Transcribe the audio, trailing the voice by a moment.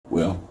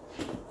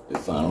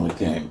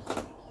Okay,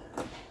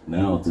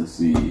 now to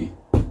see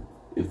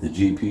if the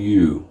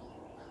GPU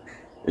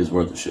is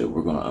worth the shit,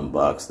 we're gonna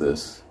unbox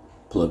this,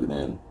 plug it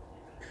in,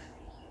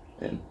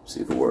 and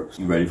see if it works.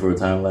 You ready for a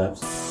time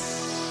lapse?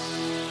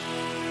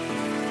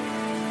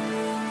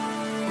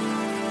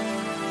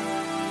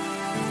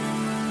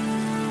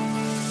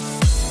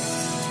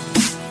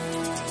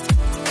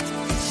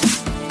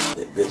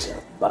 That bitch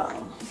out the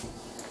bottom.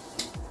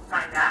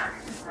 My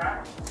battery is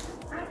low.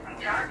 Please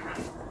recharge me.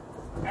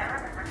 Error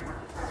number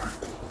 24.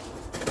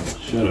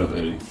 Shut up,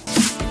 Eddie.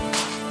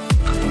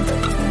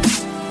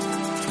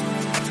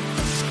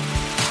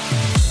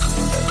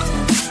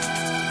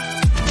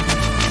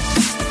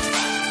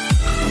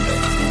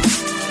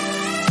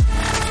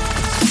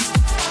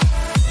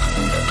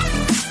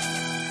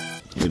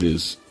 It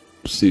is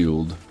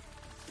sealed.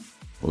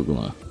 We're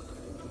gonna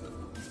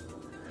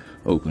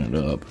open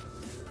it up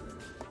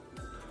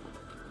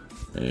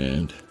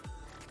and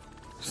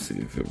see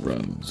if it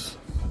runs.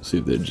 See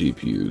if that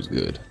GPU is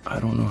good. I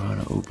don't know how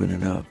to open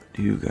it up.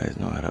 Do you guys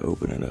know how to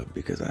open it up?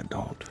 Because I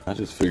don't. I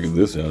just figured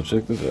this out.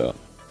 Check this out.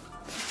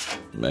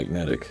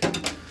 Magnetic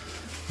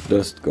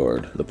dust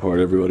guard. The part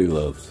everybody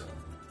loves.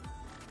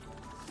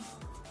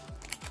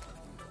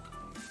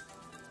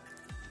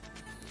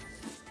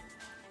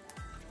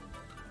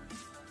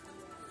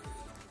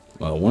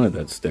 Well, I wanted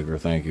that sticker.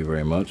 Thank you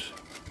very much.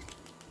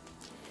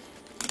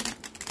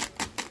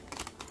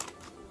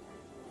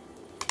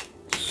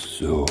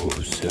 So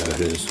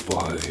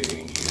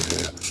satisfying,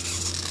 yeah.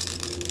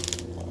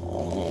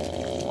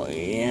 Oh,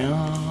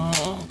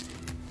 yeah.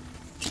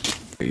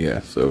 Yeah,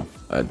 so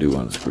I do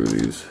unscrew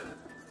these.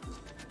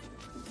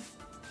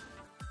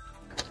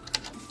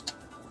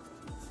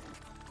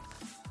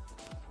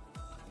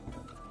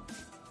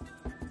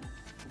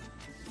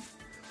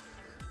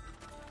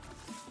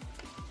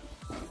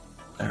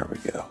 There we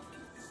go.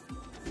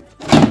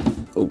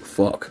 Oh,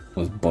 fuck. I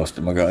was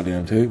busting my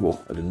goddamn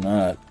table. I did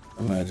not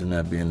imagine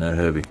that being that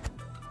heavy.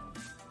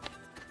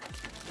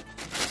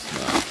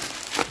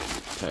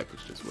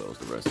 Packaged as well as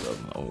the rest of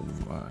them. Oh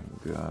my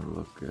god,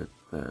 look at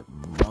that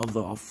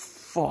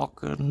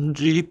motherfucking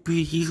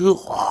GPU.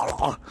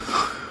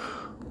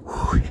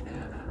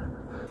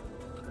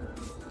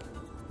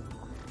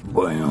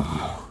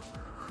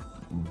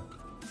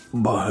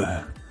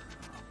 Bam.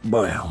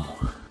 Bam.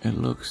 It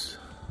looks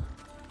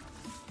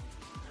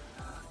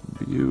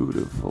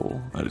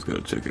beautiful. I just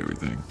gotta check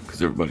everything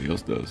because everybody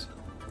else does.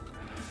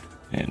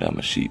 And I'm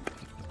a sheep.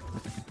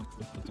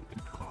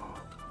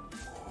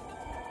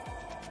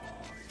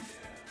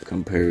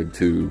 Compared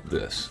to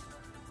this.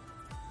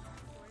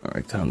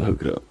 Alright, time to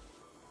hook it up.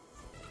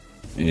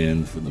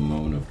 And for the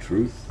moment of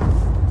truth.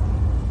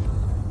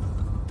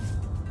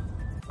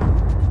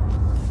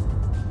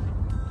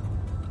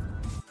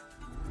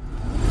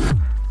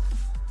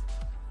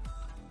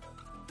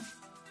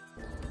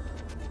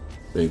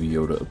 Baby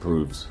Yoda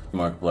approves.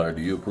 Markiplier,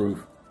 do you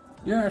approve?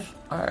 Yes,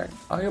 I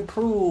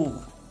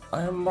approve.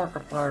 I am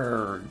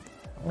Markiplier.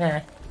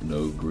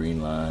 No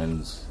green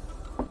lines.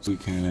 We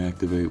can't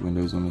activate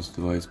Windows on this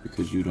device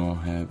because you don't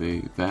have a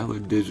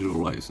valid digital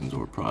license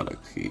or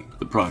product key.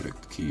 The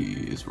product key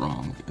is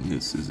wrong, and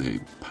this is a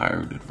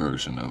pirated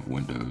version of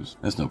Windows.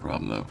 That's no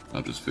problem though.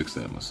 I'll just fix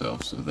that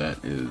myself. So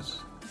that is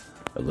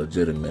a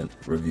legitimate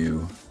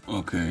review.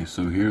 Okay,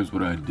 so here's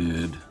what I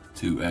did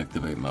to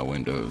activate my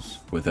Windows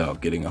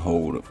without getting a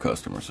hold of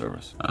customer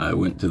service. I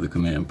went to the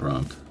command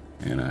prompt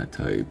and I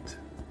typed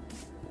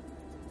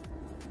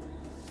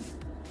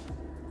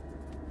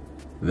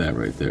that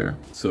right there.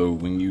 So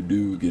when you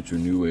do get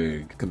your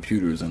Newegg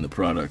computers and the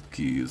product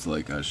keys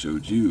like I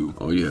showed you,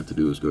 all you have to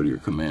do is go to your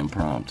command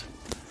prompt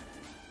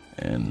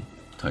and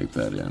type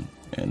that in.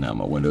 And now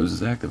my Windows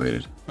is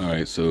activated.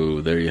 Alright,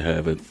 so there you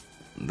have it.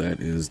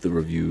 That is the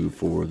review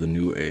for the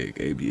Newegg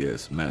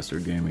ABS Master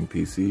Gaming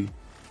PC.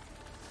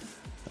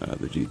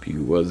 The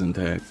GPU was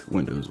intact,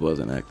 Windows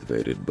wasn't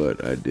activated,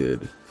 but I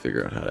did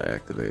figure out how to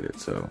activate it.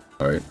 So,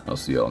 alright, I'll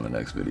see y'all in the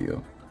next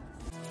video.